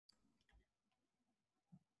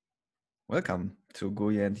Welcome to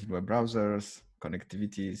GUI and in web browsers,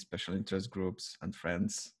 connectivity, special interest groups, and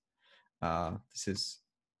friends. This is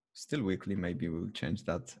still weekly. Maybe we'll change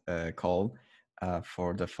that call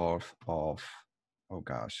for the 4th of, oh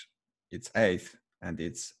gosh, it's 8th and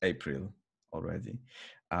it's April already.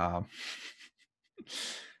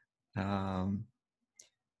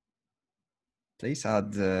 Please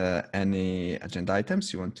add any agenda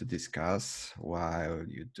items you want to discuss. While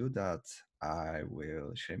you do that, I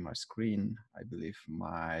will share my screen. I believe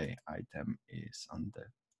my item is on the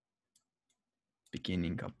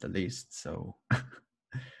beginning of the list, so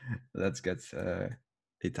let's get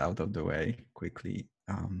it out of the way quickly.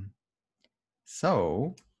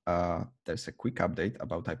 There's a quick update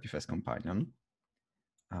about ipfs companion.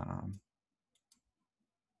 A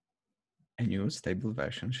new stable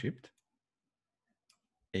version shipped.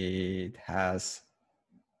 It's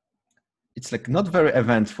like not very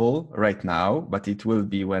eventful right now, but it will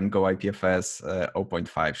be when go-ipfs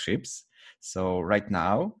 0.5 ships. So right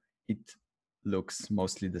now it looks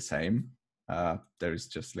mostly the same. There is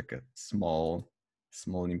just like a small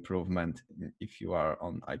improvement if you are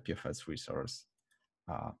on ipfs resource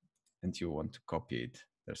and you want to copy it.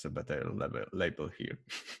 There's a better label here.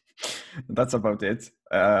 That's about it.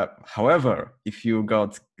 However, if you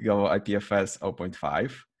got go-ipfs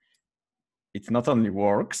 0.5, it not only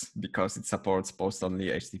works because it supports post-only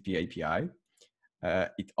HTTP API,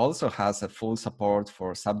 it also has a full support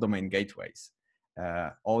for subdomain gateways.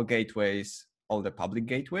 All gateways, all the public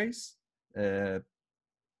gateways, the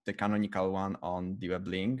canonical one on the web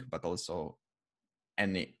link, but also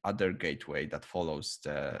any other gateway that follows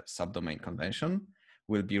the subdomain convention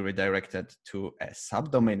will be redirected to a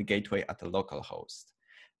subdomain gateway at a local host.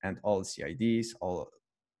 And all CIDs, all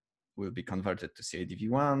will be converted to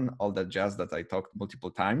CIDV1, all that jazz that I talked multiple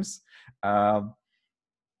times. But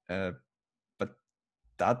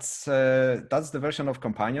that's the version of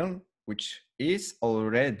Companion, which is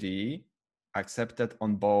already accepted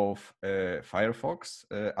on both Firefox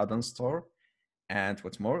add-on store and,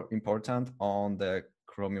 what's more important, on the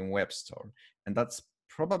Chromium Web Store. And that's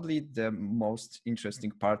probably the most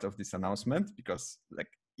interesting part of this announcement, because like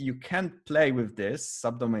you can play with this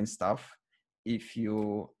subdomain stuff if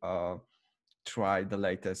you try the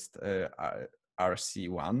latest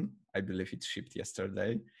RC1. I believe it shipped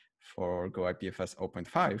yesterday for go-ipfs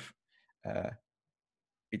 0.5.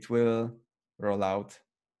 It will roll out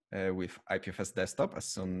with IPFS desktop as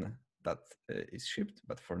soon that is shipped.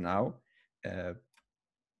 But for now,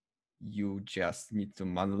 you just need to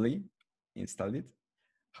manually install it.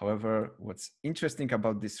 However, what's interesting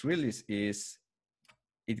about this release is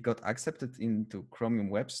it got accepted into Chromium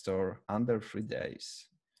Web Store under 3 days.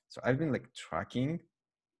 So I've been like tracking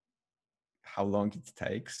how long it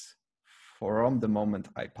takes from the moment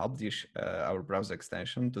I publish our browser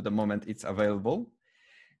extension to the moment it's available.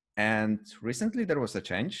 And recently there was a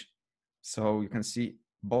change. So you can see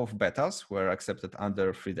both betas were accepted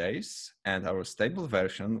under 3 days, and our stable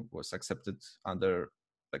version was accepted under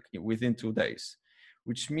like within 2 days,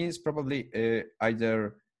 which means probably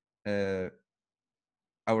either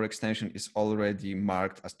our extension is already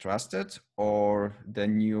marked as trusted, or the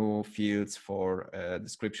new fields for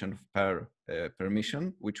description per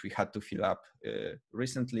permission, which we had to fill up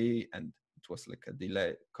recently, and it was like a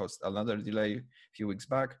delay, caused another delay a few weeks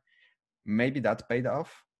back. Maybe that paid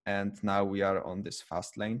off, and now we are on this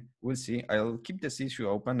fast lane. We'll see. I'll keep this issue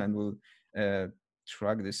open and we'll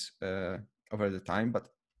track this over the time. But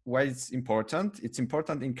why it's important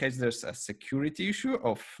in case there's a security issue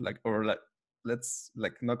of like, or like, let's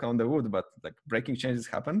like knock on the wood, but like breaking changes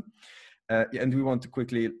happen. And we want to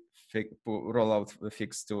quickly roll out the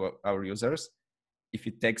fix to our users. If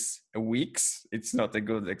it takes weeks, it's not a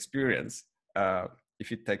good experience.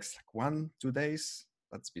 If it takes like 1-2 days,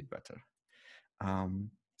 that's a bit better.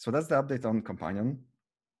 So that's the update on Companion.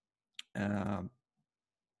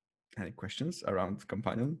 Any questions around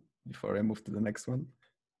Companion before I move to the next one?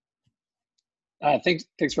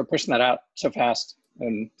 Thanks for pushing that out so fast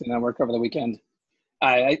and doing that work over the weekend.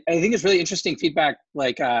 I think it's really interesting feedback.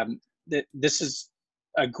 Like this is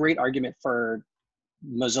a great argument for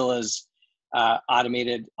Mozilla's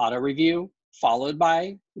automated auto review, followed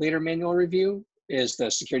by later manual review, is the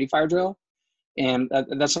security fire drill. And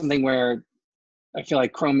that's something where I feel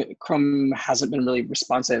like Chrome hasn't been really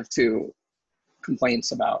responsive to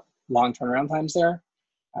complaints about long turnaround times there.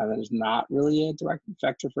 There's not really a direct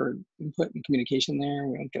vector for input and communication there.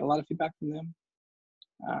 We don't get a lot of feedback from them.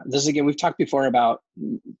 This is, again, we've talked before about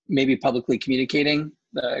maybe publicly communicating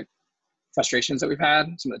the frustrations that we've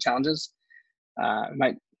had, some of the challenges. I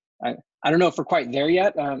don't know if we're quite there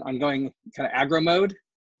yet. I'm going kind of aggro mode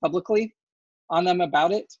publicly on them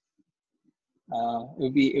about it.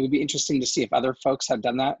 It would be interesting to see if other folks have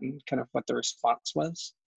done that and kind of what the response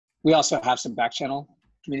was. We also have some back channel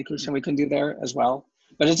communication we can do there as well,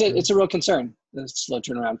 but it's a real concern, the slow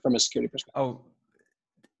turnaround from a security perspective. Oh,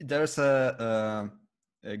 there's a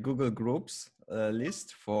Google Groups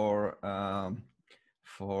list for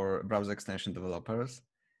browser extension developers,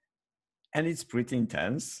 and it's pretty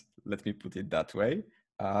intense. Let me put it that way.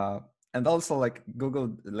 And also, like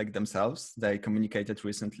Google, like themselves, they communicated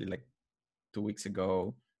recently, like 2 weeks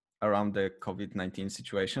ago, around the COVID-19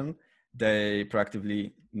 situation. They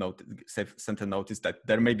proactively sent a notice that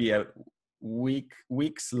there may be a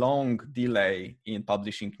weeks-long delay in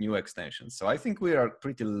publishing new extensions. So I think we are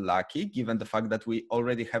pretty lucky, given the fact that we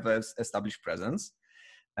already have an established presence,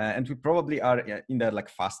 and we probably are in the like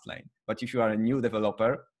fast lane. But if you are a new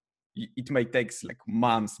developer, it may take like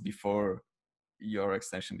months before your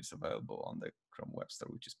extension is available on the Chrome Web Store,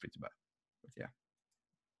 which is pretty bad. But yeah.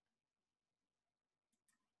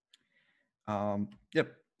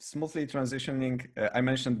 Yep, smoothly transitioning. I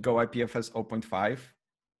mentioned go-ipfs 0.5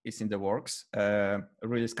 is in the works.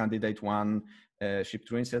 Release candidate 1 shipped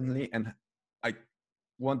recently, and I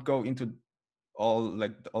won't go into all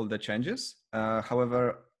the changes.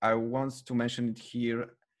 However, I want to mention it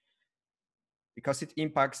here because it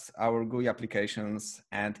impacts our GUI applications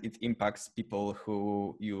and it impacts people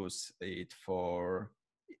who use it for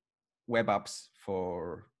web apps,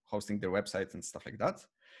 for hosting their websites and stuff like that.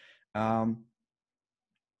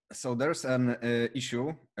 So there's an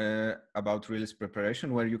issue about release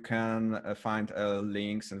preparation where you can find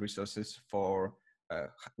links and resources for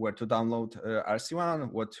where to download RC1,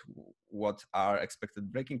 what are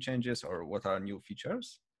expected breaking changes or what are new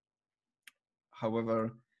features.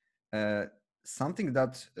 However, something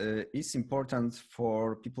that is important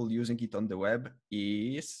for people using it on the web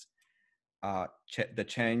is the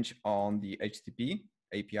change on the HTTP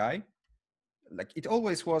API. Like it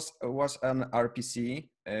always was an RPC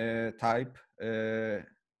type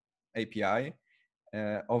API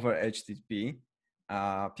over HTTP.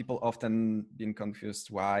 People often been confused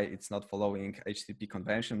why it's not following HTTP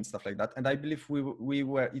convention, stuff like that. And I believe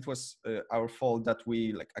it was our fault that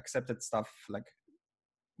we like accepted stuff like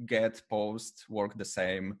get, post, work the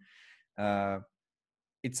same.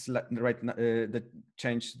 It's right now, the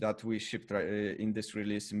change that we shipped in this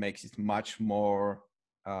release makes it much more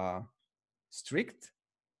strict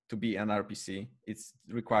to be an RPC. It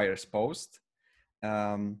requires post.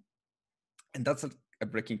 And that's a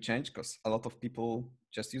breaking change because a lot of people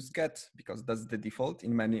just use get because that's the default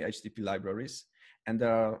in many HTTP libraries. And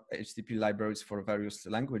there are HTTP libraries for various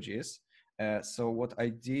languages. So what I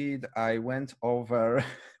did, I went over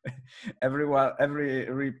every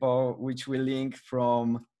repo which we link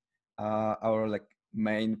from our like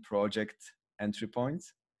main project entry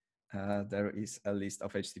points. There is a list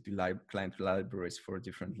of HTTP client libraries for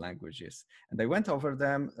different languages, and I went over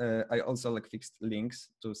them. I also like fixed links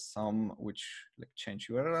to some which like changed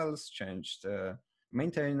URLs, changed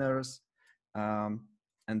maintainers, and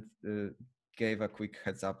gave a quick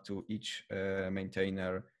heads up to each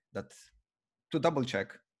maintainer that to double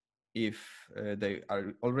check if they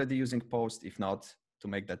are already using post. If not, to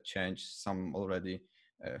make that change. Some already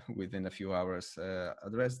within a few hours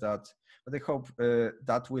address that. But I hope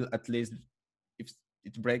that will at least,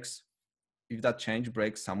 if that change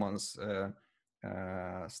breaks someone's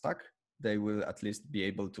stack, they will at least be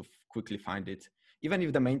able to quickly find it. Even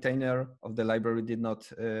if the maintainer of the library did not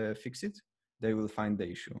fix it, they will find the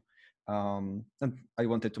issue. And I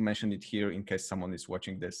wanted to mention it here in case someone is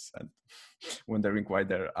watching this and wondering why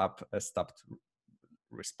their app stopped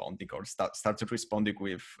responding or started responding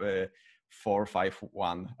with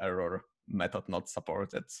 451 error, method not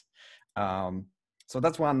supported. So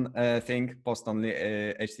that's one thing. Post only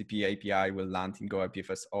HTTP API will land in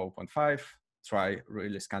go-ipfs 0.5. Try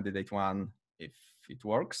release candidate 1 if it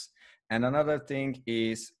works. And another thing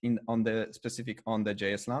is on the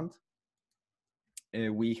JS land.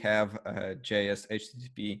 We have a JS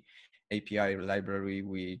HTTP API library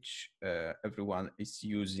which everyone is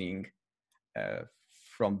using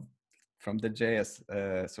from the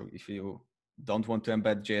JS. So if you don't want to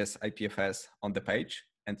embed JS IPFS on the page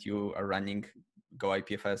and you are running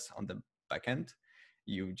go-ipfs on the backend,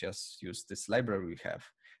 you just use this library we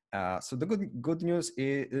have. So the good news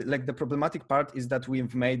is, like the problematic part is that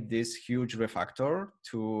we've made this huge refactor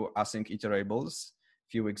to async iterables a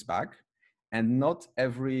few weeks back, and not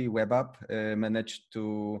every web app managed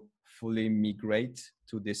to fully migrate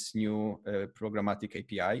to this new programmatic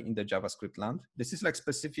API in the JavaScript land. This is like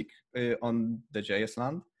specific on the JS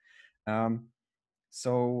land.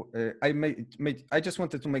 So I just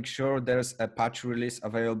wanted to make sure there's a patch release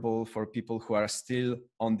available for people who are still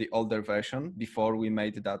on the older version before we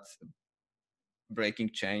made that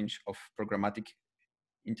breaking change of programmatic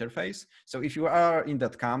interface. So if you are in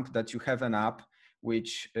that camp that you have an app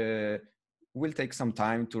which will take some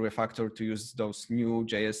time to refactor to use those new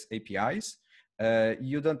JS APIs,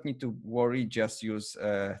 you don't need to worry, just use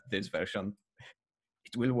this version.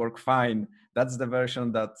 It will work fine. That's the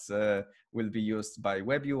version that will be used by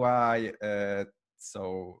Web UI.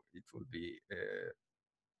 So it will be a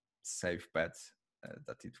safe bet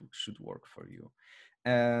that it should work for you.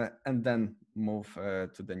 And then move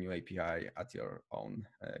to the new API at your own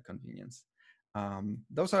convenience.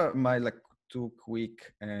 Those are my two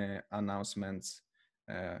quick announcements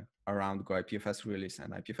around go-ipfs release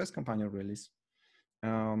and IPFS companion release.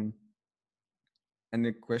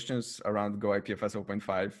 Any questions around go-ipfs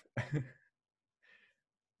 0.5?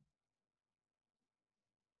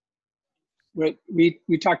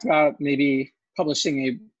 We talked about maybe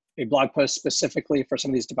publishing a blog post specifically for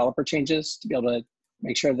some of these developer changes to be able to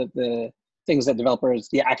make sure that the things that developers,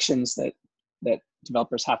 the actions that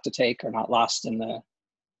developers have to take are not lost in the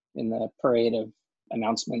parade of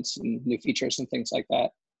announcements and new features and things like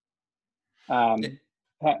that.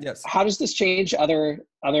 Yes. How does this change other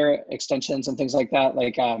extensions and things like that?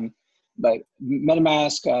 Like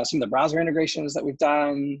MetaMask, some of the browser integrations that we've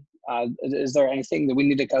done. Is there anything that we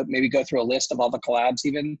need to maybe go through a list of all the collabs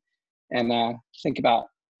even and think about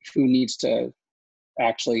who needs to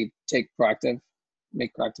actually make proactive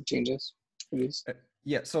changes for these?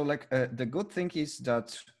 Yeah, so the good thing is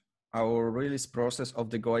that our release process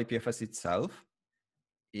of the go-ipfs itself,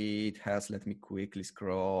 it has, let me quickly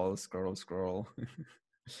scroll.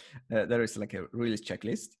 There is a release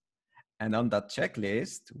checklist. And on that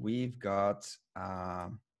checklist, we've got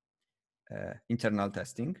internal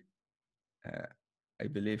testing. I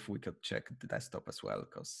believe we could check the desktop as well,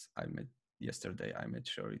 because yesterday I made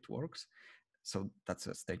sure it works. So that's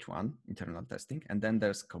stage 1, internal testing. And then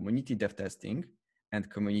there's community dev testing and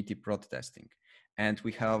community prod testing. And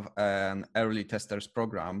we have an early testers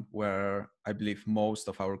program where I believe most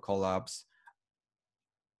of our collabs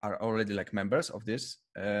are already members of this.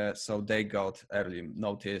 So they got early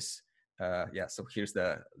notice. Yeah, so here's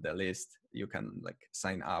the list. You can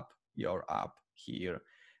sign up your app here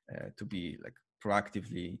to be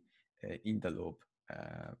proactively in the loop.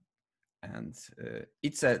 And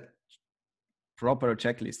it's a proper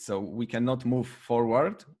checklist, so we cannot move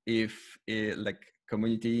forward if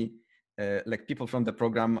community people from the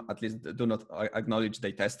program at least do not acknowledge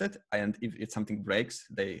they tested, and if something breaks,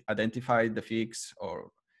 they identify the fix,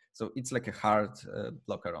 or so it's a hard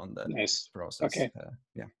blocker on the process. Okay.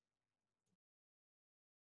 Yeah.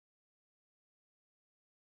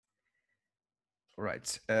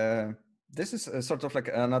 Right. This is sort of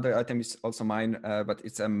another item is also mine, but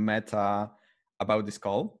it's a meta about this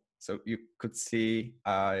call. So you could see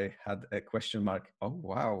I had a question mark. Oh,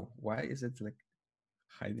 wow. Why is it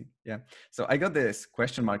hiding? Yeah. So I got this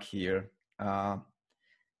question mark here. My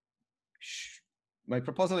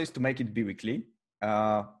proposal is to make it biweekly,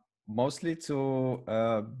 mostly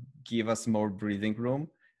to give us more breathing room.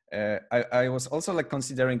 I was also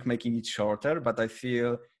considering making it shorter, but I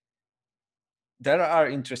feel there are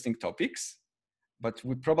interesting topics, but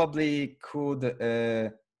we probably could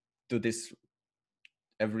do this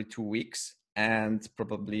every 2 weeks and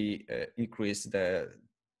probably increase the,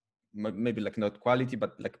 maybe not quality,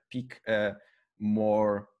 but pick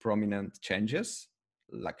more prominent changes,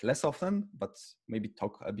 less often, but maybe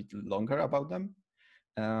talk a bit longer about them.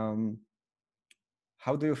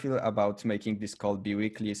 How do you feel about making this call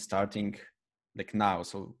biweekly starting now?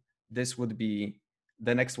 So this would be,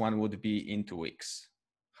 the next one would be in 2 weeks.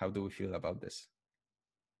 How do we feel about this?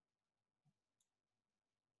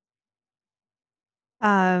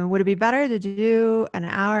 Would it be better to do an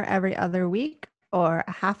hour every other week or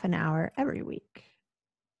a half an hour every week?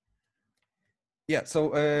 Yeah,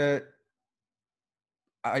 so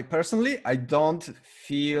I personally don't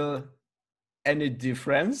feel any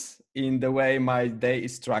difference in the way my day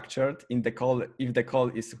is structured in the call. If the call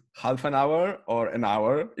is half an hour or an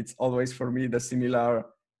hour, it's always for me the similar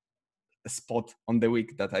spot on the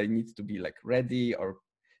week that I need to be ready or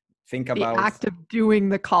think about. The act of doing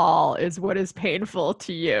the call is what is painful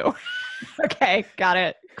to you. Okay, got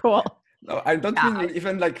it. Cool. No, I don't mean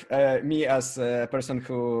even me as a person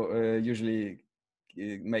who usually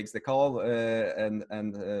makes the call and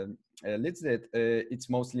leads it. It's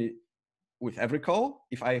mostly with every call.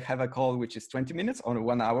 If I have a call which is 20 minutes or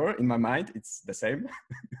 1 hour, in my mind, it's the same.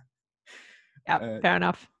 Yeah, fair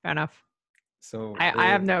enough. Fair enough. So I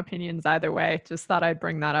have no opinions either way. Just thought I'd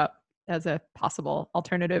bring that up. as a possible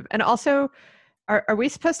alternative. And also, are we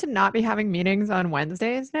supposed to not be having meetings on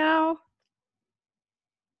Wednesdays now?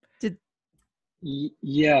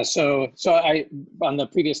 Yeah, so I, on the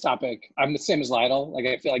previous topic, I'm the same as Lidl. Like,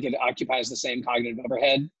 I feel like it occupies the same cognitive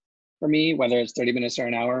overhead for me, whether it's 30 minutes or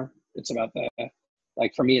an hour. It's about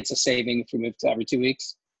like for me, it's a saving if we move to every 2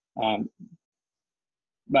 weeks.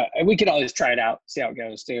 But we could always try it out, see how it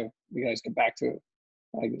goes too. We can always get back to it,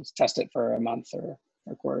 like test it for a month or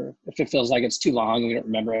a quarter. If it feels like it's too long and we don't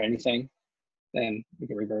remember anything, then we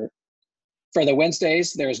can revert. For the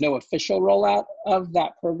Wednesdays, there is no official rollout of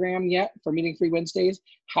that program yet for Meeting Free Wednesdays.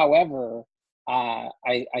 However,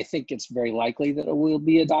 I think it's very likely that it will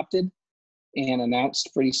be adopted and announced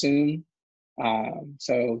pretty soon.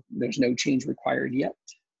 So there's no change required yet,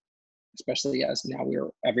 especially as now we're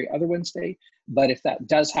every other Wednesday. But if that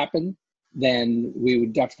does happen, then we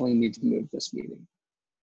would definitely need to move this meeting.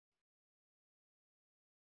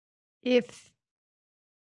 If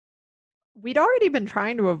we'd already been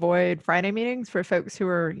trying to avoid Friday meetings for folks who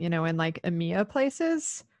are, in like EMEA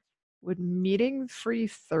places, would meeting free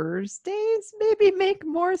Thursdays maybe make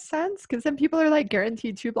more sense? Because then people are like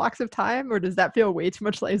guaranteed 2 blocks of time, or does that feel way too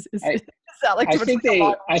much? Is that like too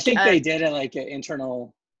much? I think they did like an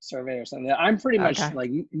internal survey or something. I'm pretty much like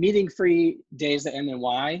meeting free days that end in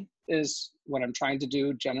Y is what I'm trying to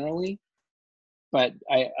do generally. But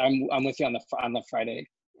I'm with you on the Friday.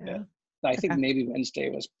 Yeah. I think maybe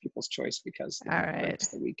Wednesday was people's choice because it's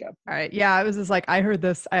the week up. All right. Yeah, I was just like, I heard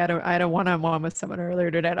this. I had a one-on-one with someone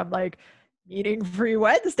earlier today, and I'm like, meeting free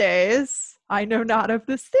Wednesdays. I know not of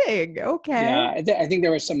this thing. Okay. Yeah, I think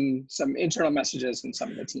there were some internal messages in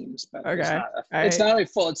some of the teams, but it's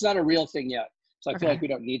not a real thing yet. So I feel like we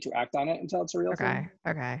don't need to act on it until it's a real thing.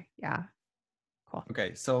 Okay. Yeah. Cool.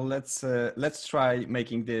 Okay. So let's try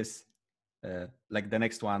making this like the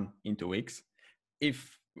next one in 2 weeks.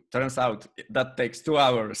 If turns out that takes 2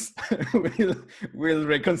 hours, we'll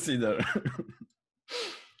reconsider.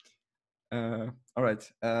 All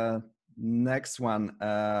right. Next one,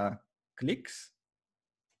 clicks.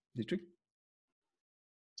 Dimitri?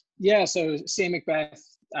 Yeah. So Sam Macbeth,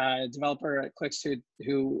 developer at Clicks,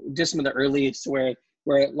 who did some of the early where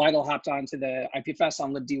Lidl hopped onto the IPFS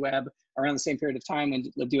on libdweb around the same period of time when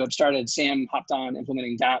libdweb started. Sam hopped on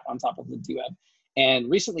implementing that on top of libdweb, and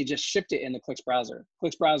recently just shipped it in the Clicks browser.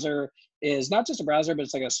 Clicks browser is not just a browser, but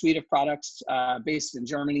it's like a suite of products based in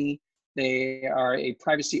Germany. They are a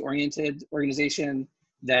privacy-oriented organization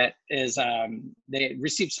that is, they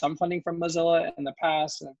received some funding from Mozilla in the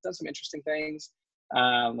past and have done some interesting things,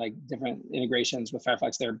 like different integrations with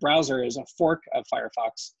Firefox. Their browser is a fork of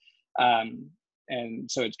Firefox.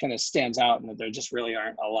 And so it kind of stands out in that there just really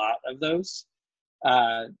aren't a lot of those.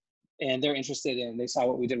 And they're interested in, they saw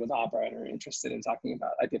what we did with Opera and are interested in talking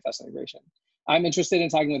about IPFS integration. I'm interested in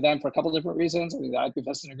talking with them for a couple of different reasons. I think the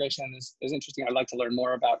IPFS integration is interesting. I'd like to learn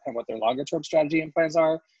more about kind of what their longer term strategy and plans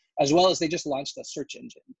are, as well as they just launched a search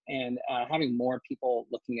engine. And having more people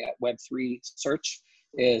looking at Web3 search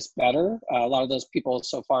is better. A lot of those people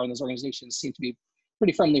so far in those organizations seem to be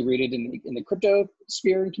pretty firmly rooted in the crypto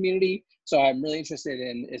sphere and community. So I'm really interested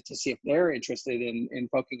to see if they're interested in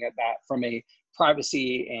poking at that from a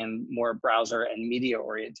privacy and more browser and media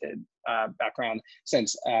oriented background,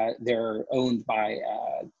 since they're owned by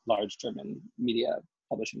a large German media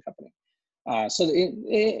publishing company. So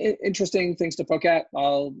interesting things to poke at.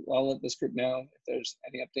 I'll let this group know if there's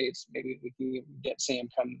any updates. Maybe we can get Sam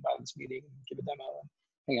come by this meeting and give a demo and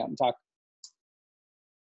hang out and talk.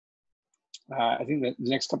 I think that the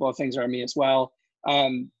next couple of things are on me as well.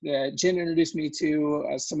 Jen introduced me to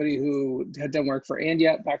somebody who had done work for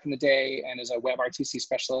Andyet back in the day and is a WebRTC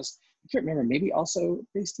specialist. I can't remember, maybe also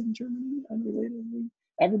based in Germany, unrelatedly.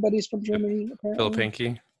 Everybody's from Germany, apparently. Phil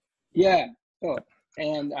Pinky. Yeah, Phil.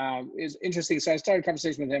 And it's interesting. So I started a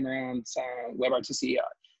conversation with him around WebRTC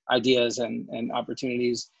ideas and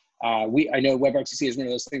opportunities. I know WebRTC is one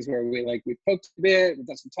of those things where we poked a bit, we've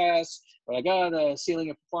done some tests. We're like, the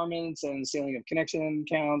ceiling of performance and ceiling of connection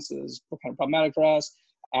counts is kind of problematic for us.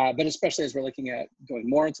 But especially as we're looking at going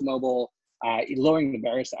more into mobile, lowering the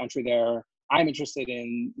barriers to entry there. I'm interested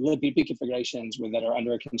in libp configurations that are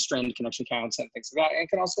under constrained connection counts and things like that, and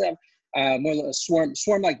can also have more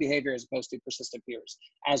swarm-like behavior as opposed to persistent peers.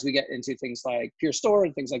 As we get into things like peer store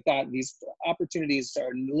and things like that, these opportunities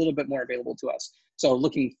are a little bit more available to us. So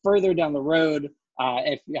looking further down the road,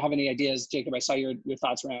 if you have any ideas, Jacob, I saw your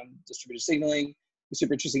thoughts around distributed signaling. It's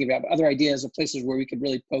super interesting if you have other ideas of places where we could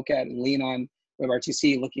really poke at and lean on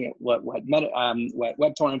WebRTC, looking at what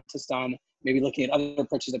WebTorrent has done, maybe looking at other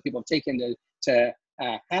approaches that people have taken to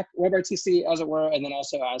hack WebRTC, as it were, and then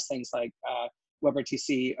also as things like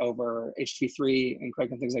WebRTC over HTTP3 and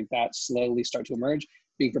Quick and things like that slowly start to emerge,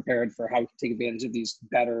 being prepared for how we can take advantage of these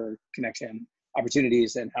better connection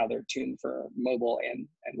opportunities and how they're tuned for mobile and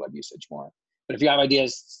web usage more. But if you have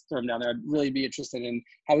ideas, throw them down there. I'd really be interested in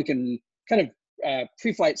how we can kind of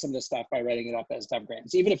pre-flight some of this stuff by writing it up as dev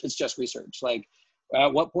grants, even if it's just research. Like,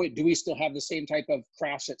 at what point do we still have the same type of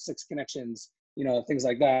crash at 6 connections, you know, things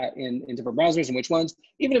like that in different browsers, and which ones,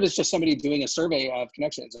 even if it's just somebody doing a survey of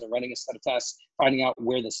connections and running a set of tests, finding out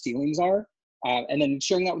where the ceilings are, and then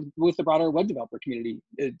sharing that with the broader web developer community.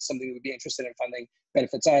 It's something we would be interested in funding,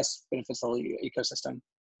 benefits us, benefits the whole ecosystem.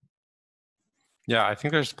 Yeah, I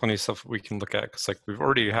think there's plenty of stuff we can look at, because like we've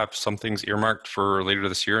already have some things earmarked for later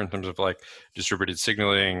this year in terms of like distributed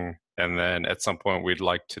signaling, and then at some point we'd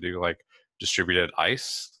like to do like distributed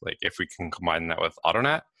ICE, like if we can combine that with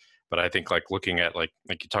AutoNet. But I think like looking at like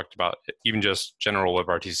you talked about, even just general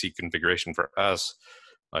WebRTC configuration for us,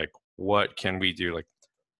 like what can we do? Like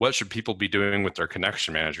what should people be doing with their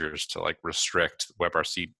connection managers to like restrict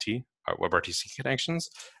WebRTC connections,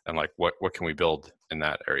 and like what can we build in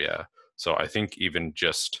that area? So I think even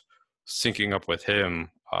just syncing up with him,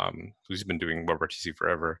 who's been doing WebRTC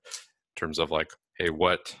forever, in terms of like, hey,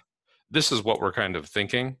 this is what we're kind of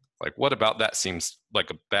thinking. Like, what about that seems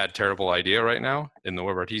like a bad, terrible idea right now in the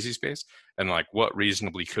WebRTC space? And like, what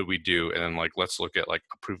reasonably could we do? And then like, let's look at like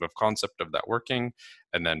a proof of concept of that working,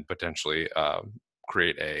 and then potentially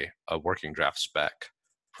create a working draft spec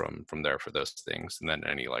from there for those things. And then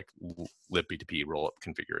any like libp2p rollup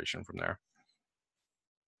configuration from there.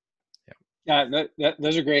 Yeah,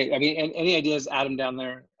 those are great. I mean, and any ideas, add them down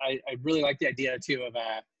there. I really like the idea too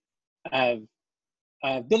of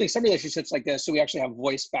building some relationships like this, so we actually have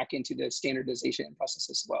voice back into the standardization process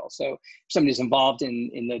as well. So if somebody's involved in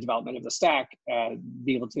the development of the stack,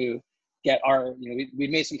 be able to get our, you know, we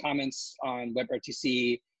made some comments on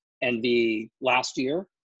WebRTC NV last year.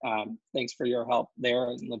 Thanks for your help there,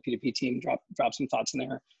 and the P2P team drop some thoughts in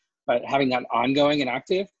there. But having that ongoing and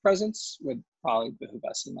active presence would probably behoove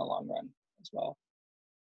us in the long run as well.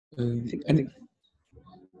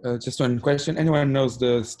 Just one question. Anyone knows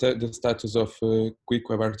the status of Quick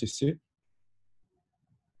WebRTC?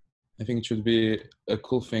 I think it should be a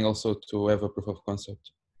cool thing also to have a proof of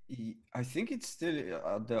concept. I think it's still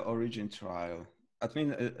the origin trial. I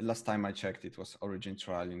mean, last time I checked, it was origin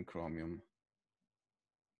trial in Chromium.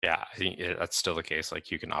 Yeah, I think that's still the case. Like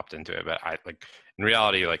you can opt into it, but I like in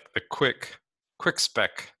reality, like the quick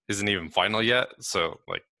spec isn't even final yet. So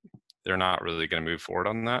like they're not really going to move forward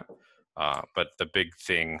on that. But the biggest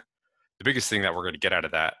thing that we're going to get out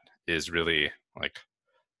of that is really like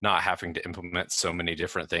not having to implement so many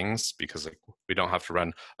different things, because like we don't have to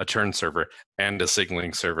run a turn server and a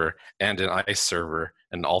signaling server and an ICE server,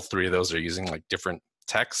 and all three of those are using like different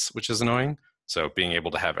techs, which is annoying. So being able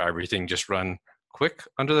to have everything just run quick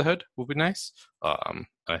under the hood will be nice.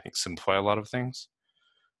 I think simplify a lot of things.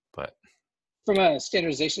 But from a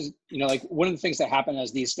standardization, you know, like one of the things that happen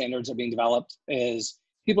as these standards are being developed is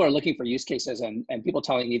people are looking for use cases and people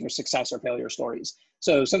telling either success or failure stories.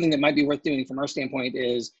 So something that might be worth doing from our standpoint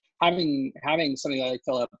is having something like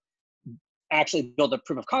Philip actually build a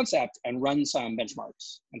proof of concept and run some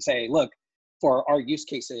benchmarks and say, look, for our use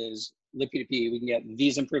cases, libp2p, we can get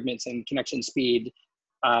these improvements in connection speed,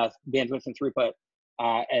 bandwidth and throughput.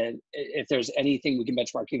 And if there's anything we can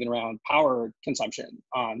benchmark even around power consumption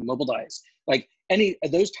on mobile device, like any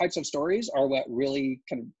of those types of stories are what really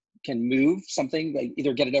can move something, like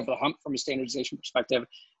either get it over the hump from a standardization perspective,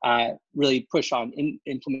 really push on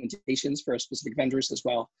implementations for specific vendors as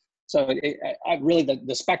well. So really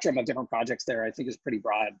the spectrum of different projects there, I think, is pretty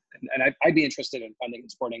broad. And I'd be interested in funding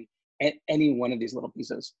and supporting any one of these little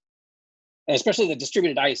pieces. And especially the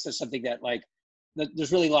distributed ICE is something that like,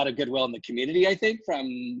 there's really a lot of goodwill in the community, I think,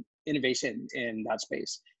 from innovation in that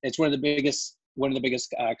space. It's one of the biggest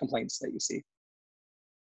complaints that you see.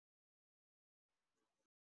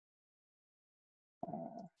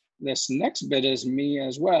 This next bit is me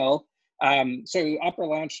as well. So Opera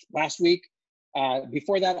launched last week.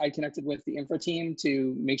 Before that, I connected with the infra team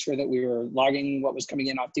to make sure that we were logging what was coming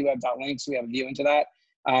in off dweb.link, so we have a view into that.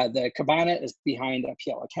 The Cabana is behind a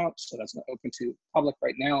PL account, so that's not open to public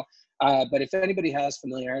right now. But if anybody has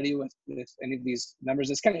familiarity with any of these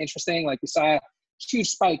numbers, it's kind of interesting. Like we saw a huge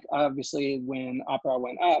spike, obviously, when Opera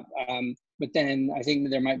went up. But then I think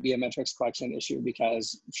there might be a metrics collection issue,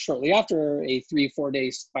 because shortly after a 3-4 day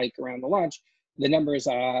spike around the launch, the numbers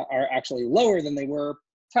are actually lower than they were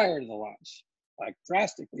prior to the launch, like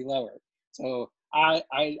drastically lower. So I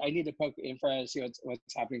need to poke infra and see what's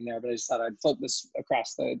happening there, but I just thought I'd float this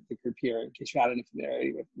across the group here in case you had any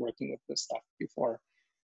familiarity with working with this stuff before.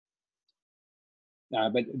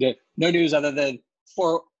 But no news other than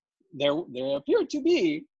there appeared to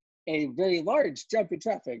be a very large jump in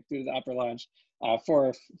traffic due to the upper launch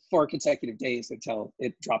for 4 consecutive days until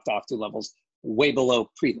it dropped off to levels way below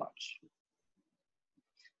pre-launch.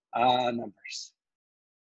 Numbers.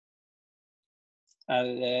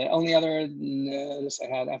 The only other notice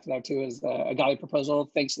I had after that too is a GUI proposal.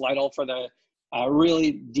 Thanks Lidl for the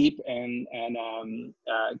really deep and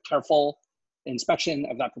careful inspection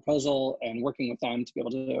of that proposal and working with them to be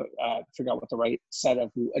able to figure out what the right set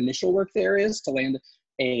of initial work there is to land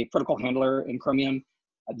a protocol handler in Chromium.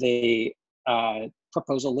 The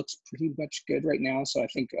proposal looks pretty much good right now. So I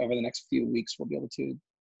think over the next few weeks, we'll be able to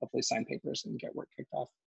hopefully sign papers and get work kicked off.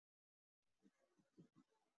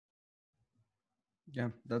 Yeah,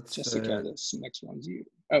 that's Jessica, this next one's you.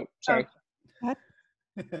 Oh, sorry. What?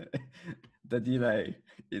 The delay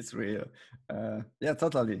is real. Yeah,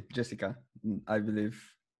 totally, Jessica. I believe.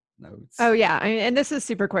 No. Oh yeah, and this is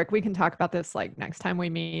super quick. We can talk about this like next time we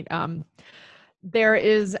meet. There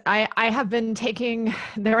is, I have been taking,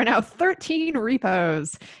 there are now 13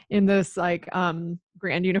 repos in this like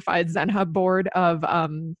Grand Unified ZenHub board of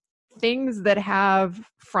things that have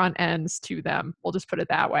front ends to them. We'll just put it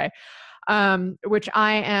that way. Which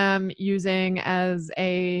I am using as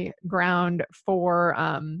a ground for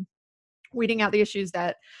weeding out the issues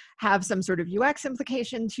that have some sort of UX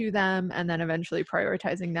implication to them, and then eventually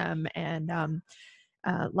prioritizing them and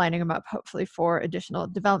lining them up hopefully for additional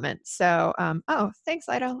development. So, oh, thanks,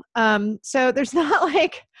 Lido. So there's not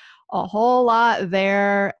like a whole lot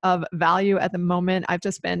there of value at the moment. I've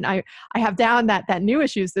just been, I have down that new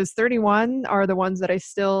issues. Those 31 are the ones that I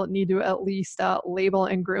still need to at least label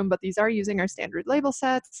and groom, but these are using our standard label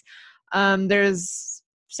sets. There's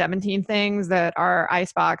 17 things that are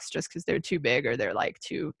icebox just because they're too big or they're like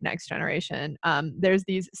too next generation. There's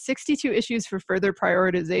these 62 issues for further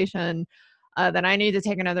prioritization that I need to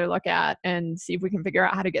take another look at and see if we can figure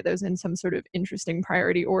out how to get those in some sort of interesting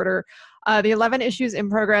priority order. The 11 issues in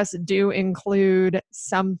progress do include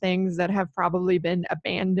some things that have probably been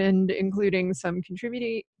abandoned, including some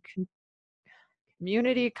community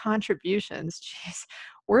contributions. Jeez,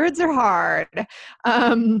 words are hard.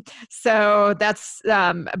 So that's,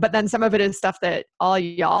 but then some of it is stuff that all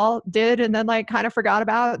y'all did and then like kind of forgot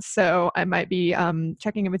about. So I might be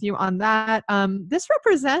checking in with you on that. This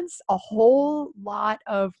represents a whole lot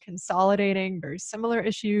of consolidating very similar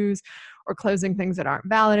issues or closing things that aren't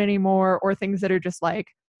valid anymore or things that are just like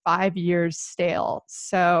 5 years stale.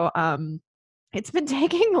 So, it's been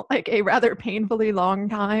taking like a rather painfully long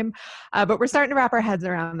time, but we're starting to wrap our heads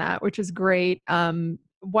around that, which is great.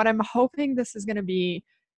 What I'm hoping this is going to be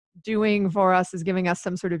doing for us is giving us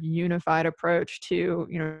some sort of unified approach to,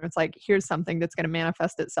 you know, it's like, here's something that's going to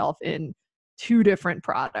manifest itself in 2 different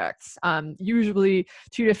products. Usually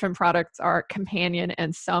 2 different products are companion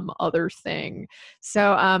and some other thing.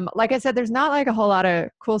 So like I said, there's not like a whole lot of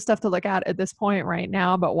cool stuff to look at this point right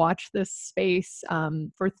now, but watch this space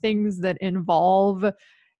for things that involve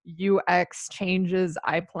UX changes.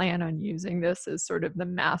 I plan on using this as sort of the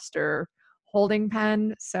master holding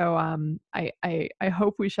pen. So I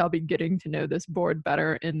hope we shall be getting to know this board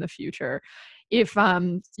better in the future. If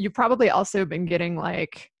you've probably also been getting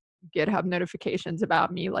like GitHub notifications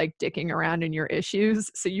about me like dicking around in your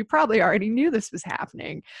issues, so you probably already knew this was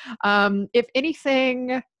happening. If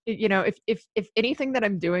anything, you know, if anything that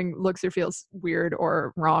I'm doing looks or feels weird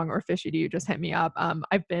or wrong or fishy to you, just hit me up.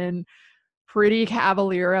 I've been pretty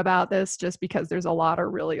cavalier about this just because there's a lot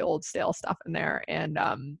of really old stale stuff in there, and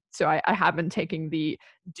so I have been taking the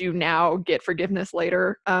do now, get forgiveness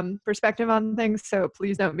later perspective on things. So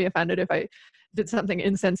please don't be offended if I did something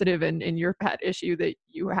insensitive in your pet issue that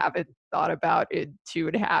you haven't thought about in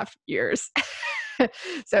 2.5 years.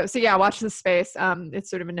 So yeah, watch this space. It's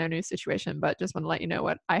sort of a no news situation, but just want to let you know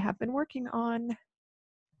what I have been working on.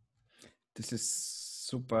 This is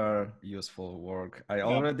super useful work. I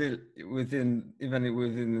already within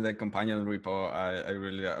the companion repo, I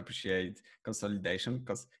really appreciate consolidation,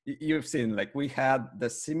 because you've seen like we had the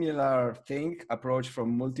similar thing approach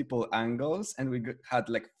from multiple angles, and we had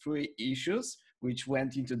like 3 issues which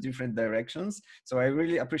went into different directions. So I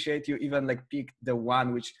really appreciate you even like picked the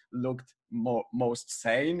one which looked most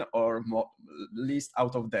sane or least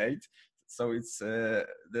out of date. So it's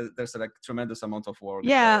there's like tremendous amount of work.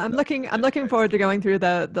 Yeah, I'm looking forward to going through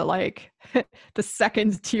the like the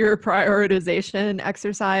second tier prioritization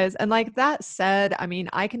exercise. And like that said, I mean,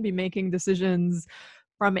 I can be making decisions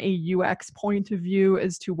from a UX point of view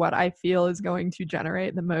as to what I feel is going to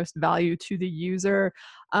generate the most value to the user.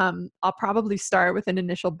 I'll probably start with an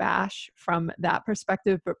initial bash from that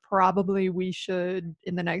perspective, but probably we should,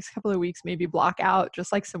 in the next couple of weeks, maybe block out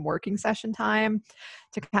just like some working session time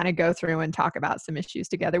to kind of go through and talk about some issues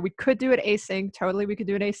together. We could do it async. Totally, we could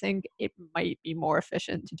do it async. It might be more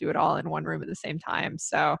efficient to do it all in one room at the same time.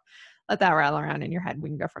 So let that rattle around in your head. We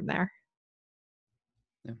can go from there.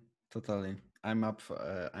 Yeah, totally. I'm up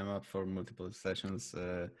for multiple sessions.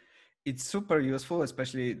 It's super useful,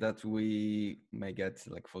 especially that we may get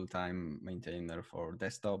like full-time maintainer for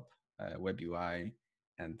desktop, web UI,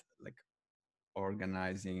 and like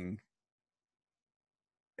organizing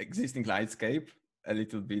existing landscape a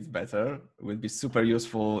little bit better will be super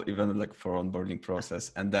useful, even like for onboarding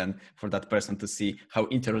process, and then for that person to see how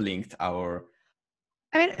interlinked our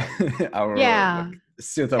our like,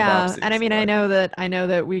 suite of apps is, and I mean, right? I know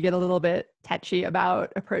that we get a little bit touchy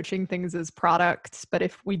about approaching things as products, but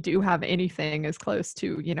if we do have anything as close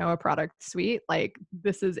to, you know, a product suite, like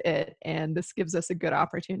this is it. And this gives us a good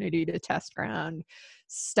opportunity to test ground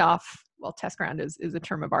stuff. Well, test ground is a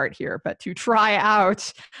term of art here, but to try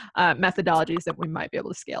out methodologies that we might be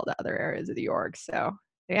able to scale to other areas of the org. So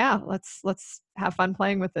yeah, let's have fun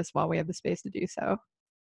playing with this while we have the space to do so.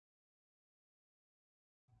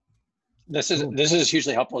 This is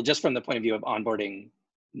hugely helpful just from the point of view of onboarding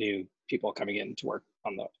new people coming in to work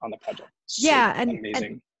on the project. Yeah, and amazing.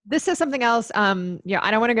 And this is something else. Yeah, I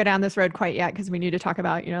don't want to go down this road quite yet because we need to talk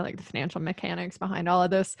about, you know, like the financial mechanics behind all of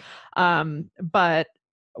this. But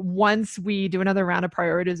once we do another round of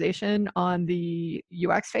prioritization on the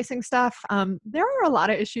UX facing stuff, there are a lot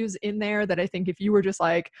of issues in there that I think if you were just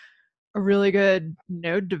like a really good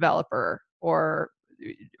Node developer or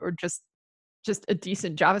just a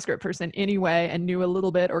decent JavaScript person anyway and knew a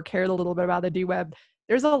little bit or cared a little bit about the DWeb,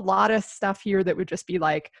 there's a lot of stuff here that would just be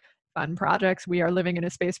like fun projects. We are living in a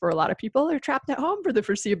space where a lot of people are trapped at home for the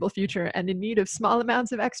foreseeable future and in need of small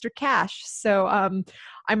amounts of extra cash. So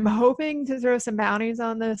I'm hoping to throw some bounties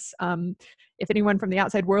on this. If anyone from the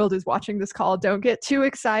outside world is watching this call, don't get too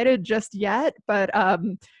excited just yet, but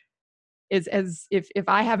if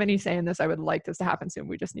I have any say in this, I would like this to happen soon.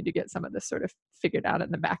 We just need to get some of this sort of figured out in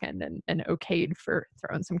the back end and okayed for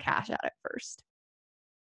throwing some cash at it first.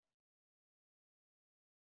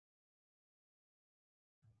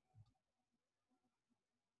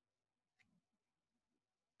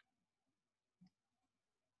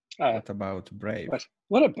 What about Brave?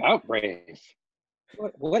 What about Brave?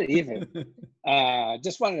 What even?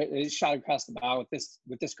 Just wanted to shot across the bow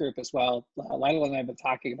with this group as well. Lionel and I have been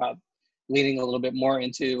talking about leaning a little bit more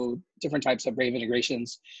into different types of Brave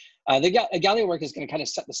integrations. The Galileo work is going to kind of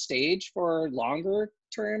set the stage for longer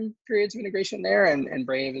term periods of integration there, and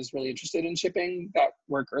Brave is really interested in shipping that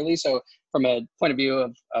work early. So from a point of view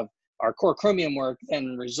of our core Chromium work,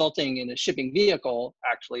 then resulting in a shipping vehicle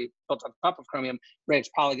actually built on top of Chromium, Brave's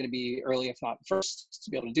probably going to be early, if not first, to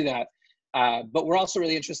be able to do that. But we're also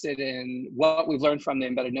really interested in what we've learned from the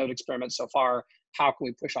embedded node experiments so far. How can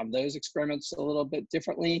we push on those experiments a little bit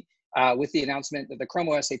differently? With the announcement that the Chrome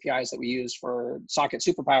OS APIs that we use for socket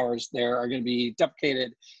superpowers there are going to be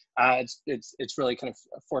deprecated, it's really kind of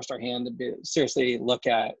forced our hand to seriously look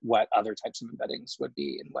at what other types of embeddings would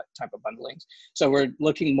be and what type of bundlings. So we're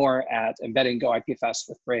looking more at embedding go-ipfs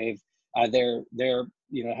with Brave. They're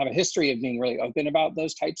have a history of being really open about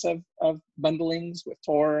those types of bundlings with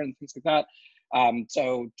Tor and things like that.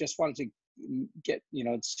 So just wanted to get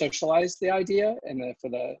socialize the idea, and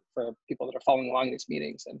for people that are following along these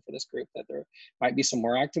meetings and for this group that there might be some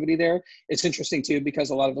more activity there. It's interesting too because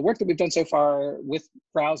a lot of the work that we've done so far with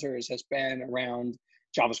browsers has been around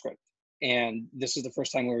JavaScript, and this is the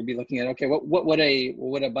first time where we'd be looking at what would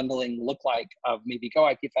a bundling look like of maybe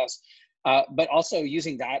go-ipfs, but also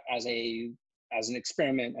using that as an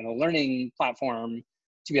experiment and a learning platform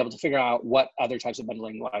to be able to figure out what other types of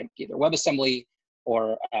bundling, like either WebAssembly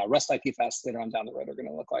or REST IPFS later on down the road are going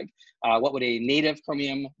to look like. What would a native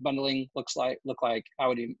Chromium bundling look like?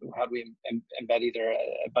 How do we embed either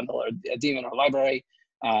a bundle or a daemon or library?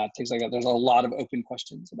 Things like that. There's a lot of open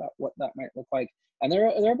questions about what that might look like, and there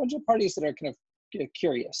are a bunch of parties that are kind of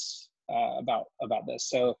curious about this.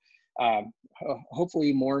 So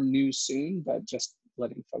hopefully more news soon, but just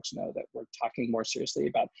letting folks know that we're talking more seriously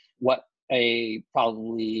about what a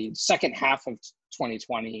probably second half of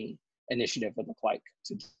 2020 initiative would look like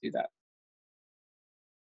to do that.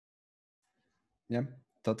 Yeah,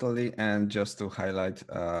 totally. And just to highlight,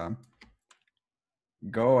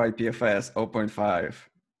 go-ipfs 0.5,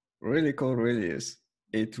 really cool release.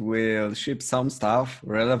 It will ship some stuff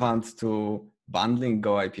relevant to bundling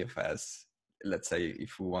go-ipfs, let's say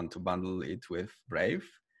if we want to bundle it with Brave,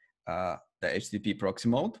 the HTTP proxy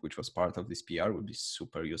mode, which was part of this PR, would be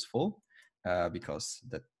super useful because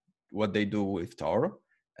what they do with Tor,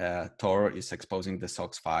 Tor is exposing the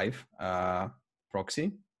SOX5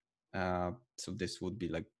 proxy. So this would be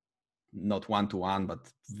like not one-to-one,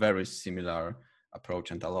 but very similar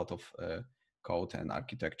approach, and a lot of code and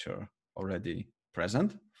architecture already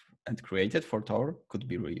present and created for Tor could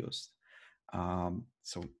be reused.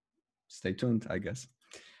 So stay tuned, I guess.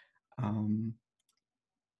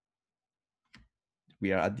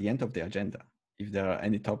 We are at the end of the agenda. If there are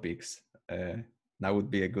any topics, now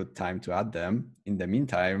would be a good time to add them. In the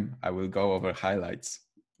meantime, I will go over highlights,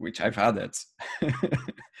 which I've added.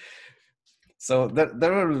 So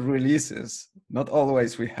there are releases. Not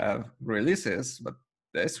always we have releases, but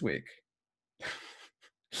this week.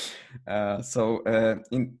 I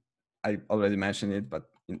already mentioned it, but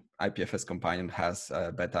IPFS Companion has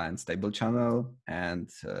a beta and stable channel, and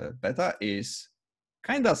beta is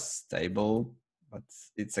kind of stable, but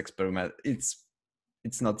it's experiment.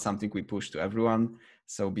 It's not something we push to everyone.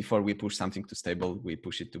 So before we push something to stable, we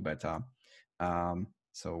push it to beta.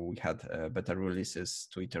 So we had beta releases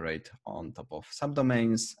to iterate on top of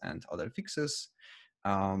subdomains and other fixes.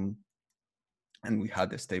 And we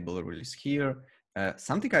had a stable release here.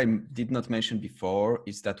 Something I did not mention before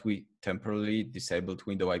is that we temporarily disabled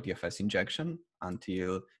window IPFS injection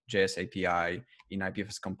until JS API in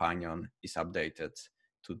IPFS Companion is updated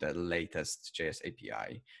to the latest JS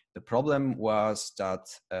API. The problem was that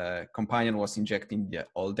Companion was injecting the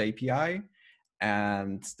old API,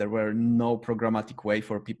 and there were no programmatic way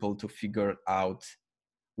for people to figure out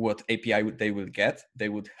what API they will get. They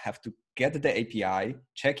would have to get the API,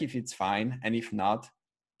 check if it's fine, and if not,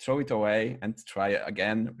 throw it away and try it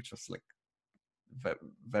again, which was like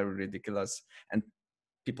very ridiculous. And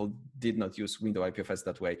people did not use window IPFS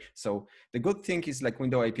that way. So the good thing is like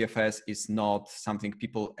window IPFS is not something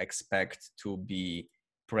people expect to be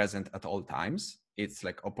present at all times. It's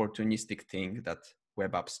like opportunistic thing that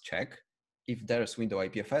web apps check. If there's window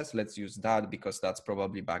IPFS, let's use that because that's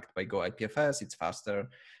probably backed by go-ipfs, it's faster.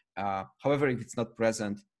 However, if it's not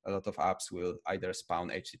present, a lot of apps will either spawn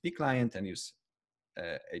HTTP client and use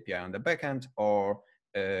API on the backend, or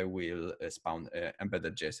will spawn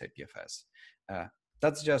embedded JS IPFS.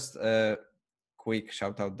 That's just a quick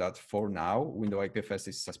shout out that for now, window IPFS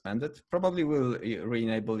is suspended. Probably will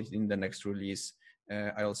re-enable it in the next release.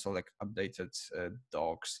 I also like updated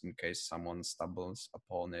docs in case someone stumbles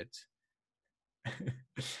upon it.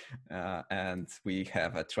 And we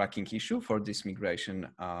have a tracking issue for this migration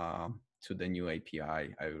to the new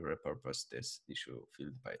API. I will repurpose this issue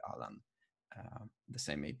filled by Alan, the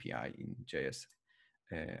same API in JS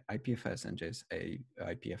IPFS and JS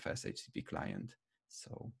IPFS HTTP client.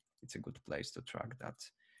 So it's a good place to track that.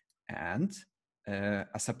 And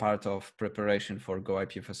as a part of preparation for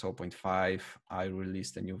go-ipfs 0.5, I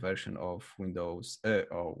released a new version of Windows,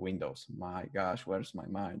 my gosh, where's my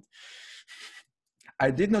mind? I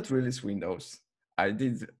did not release Windows. I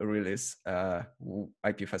did release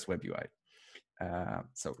IPFS Web UI.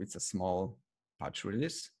 So it's a small patch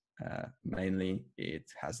release. Mainly, it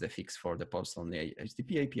has the fix for the post-only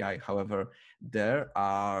HTTP API. However, there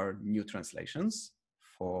are new translations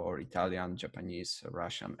for Italian, Japanese,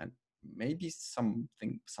 Russian, and maybe some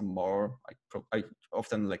more. I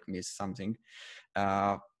often like miss something.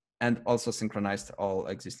 And also synchronized all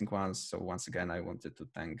existing ones. So once again, I wanted to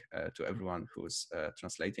thank to everyone who's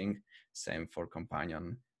translating. Same for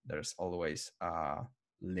Companion. There's always a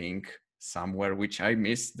link somewhere which I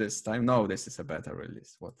missed this time. No, this is a beta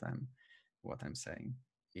release. What I'm saying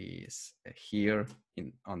is here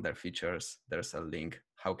on their features, there's a link.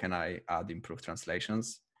 How can I add improved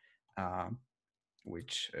translations?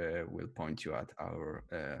 Which will point you at our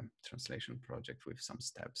translation project with some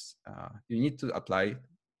steps. You need to apply,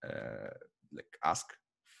 like ask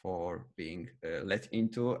for being let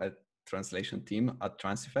into a translation team at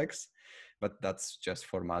Transifex, but that's just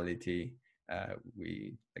formality.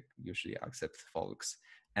 We usually accept folks,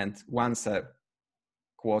 and once a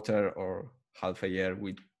quarter or half a year,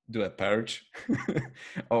 we do a purge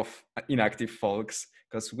of inactive folks,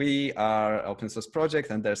 because we are open source project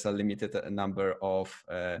and there's a limited number of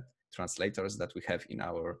translators that we have in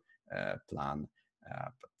our plan,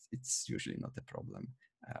 but it's usually not a problem.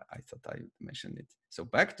 I thought I mentioned it. So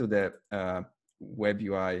back to the web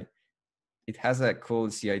UI, it has a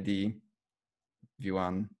cool CID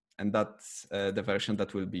v1, and that's the version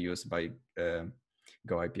that will be used by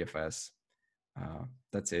go-ipfs.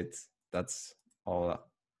 That's it. That's all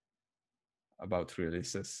about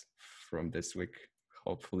releases from this week.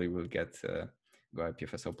 Hopefully we'll get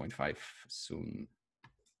go-ipfs 0.5 soon.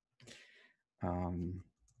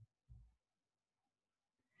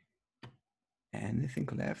 Anything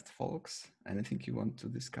left, folks? Anything you want to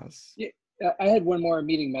discuss? Yeah, I had one more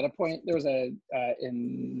meeting meta point. There was a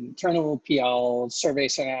internal PL survey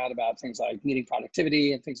sent out about things like meeting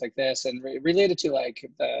productivity and things like this, and related to like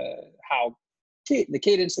the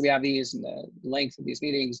cadence that we have these and the length of these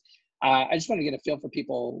meetings. I just want to get a feel for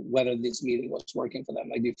people whether this meeting was working for them.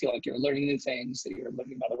 Like, do you feel like you're learning new things, that you're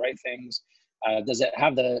learning about the right things? Does it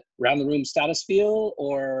have the round the room status feel,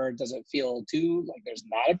 or does it feel too like there's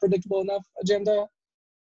not a predictable enough agenda?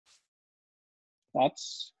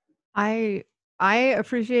 Thoughts? I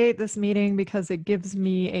appreciate this meeting because it gives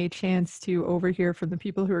me a chance to overhear from the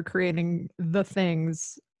people who are creating the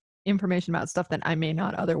things information about stuff that I may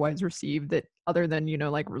not otherwise receive, that other than, you know,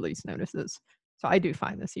 like release notices. So I do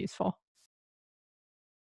find this useful.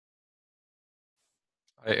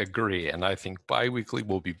 I agree, and I think biweekly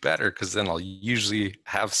will be better because then I'll usually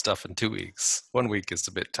have stuff in 2 weeks. 1 week is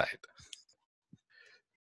a bit tight.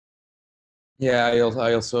 Yeah,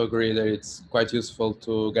 I also agree that it's quite useful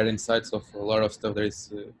to get insights of a lot of stuff that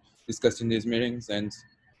is discussed in these meetings, and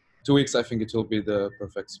 2 weeks I think it will be the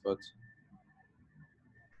perfect spot.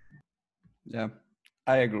 Yeah,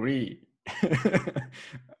 I agree.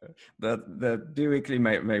 The biweekly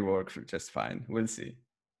may work just fine. We'll see.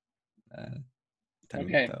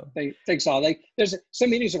 Okay, thanks all. Like, there's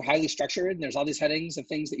some meetings are highly structured, and there's all these headings of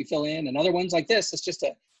things that you fill in, and other ones like this, it's just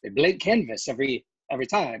a blank canvas every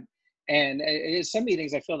time. And some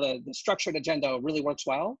meetings, I feel the structured agenda really works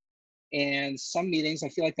well, and some meetings I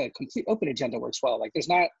feel like the complete open agenda works well. Like, there's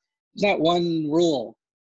not one rule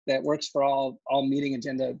that works for all meeting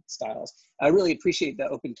agenda styles. I really appreciate the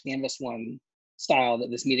open canvas one style that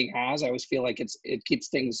this meeting has. I always feel like it keeps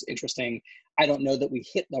things interesting. I don't know that we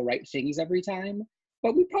hit the right things every time,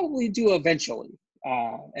 but we probably do eventually.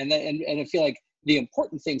 And I feel like the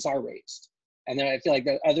important things are raised. And then I feel like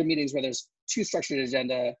the other meetings where there's too structured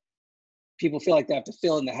agenda, people feel like they have to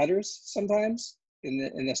fill in the headers sometimes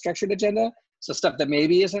in the structured agenda. So stuff that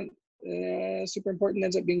maybe isn't super important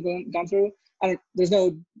ends up being gone through. There's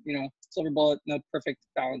no, silver bullet, no perfect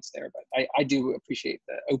balance there, but I do appreciate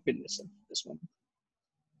the openness of this one.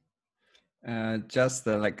 Just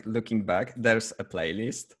like looking back, there's a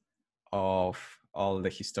playlist of all the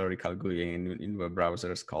historical GUI in web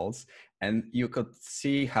browsers calls, and you could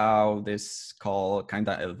see how this call kind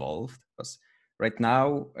of evolved. Because right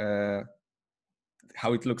now,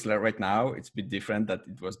 how it looks like right now, it's a bit different than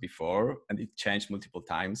it was before, and it changed multiple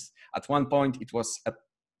times. At one point, it was a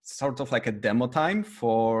sort of like a demo time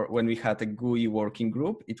for when we had a GUI working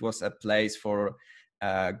group. It was a place for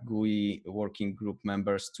GUI working group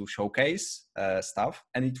members to showcase stuff,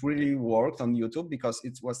 and it really worked on YouTube because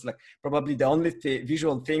it was like probably the only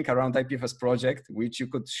visual thing around IPFS project which you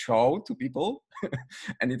could show to people,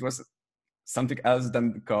 and it was something else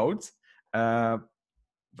than the code.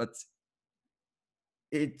 But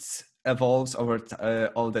it evolves over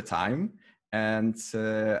all the time, and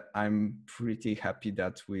I'm pretty happy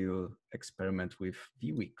that we'll experiment with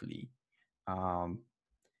Biweekly.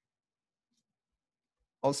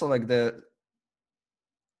 Also, like the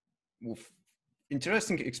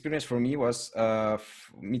interesting experience for me was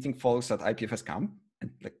meeting folks at IPFS Camp,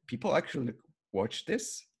 and like people actually watch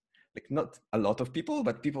this. Like not a lot of people,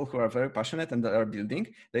 but people who are very passionate and that are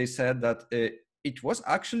building. They said that it was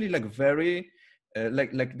actually like very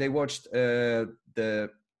like they watched the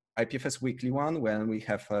IPFS weekly one when we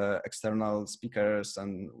have external speakers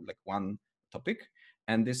and like one topic.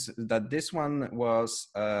 And this one was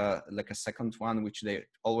like a second one, which they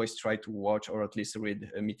always try to watch or at least read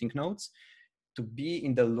meeting notes to be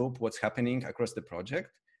in the loop what's happening across the project,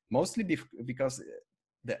 mostly because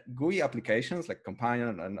the GUI applications like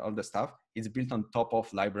Companion and all the stuff is built on top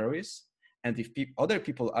of libraries. And if other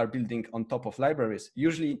people are building on top of libraries,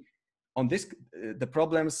 usually on this, the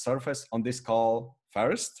problems surface on this call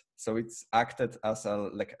first. So it's acted as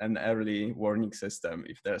like an early warning system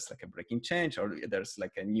if there's like a breaking change or there's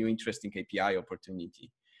like a new interesting API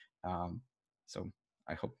opportunity. So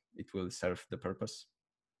I hope it will serve the purpose.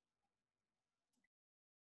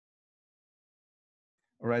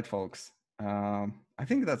 All right, folks. I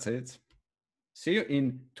think that's it. See you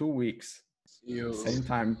in 2 weeks. See you. Same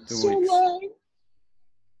time, 2 So weeks. long.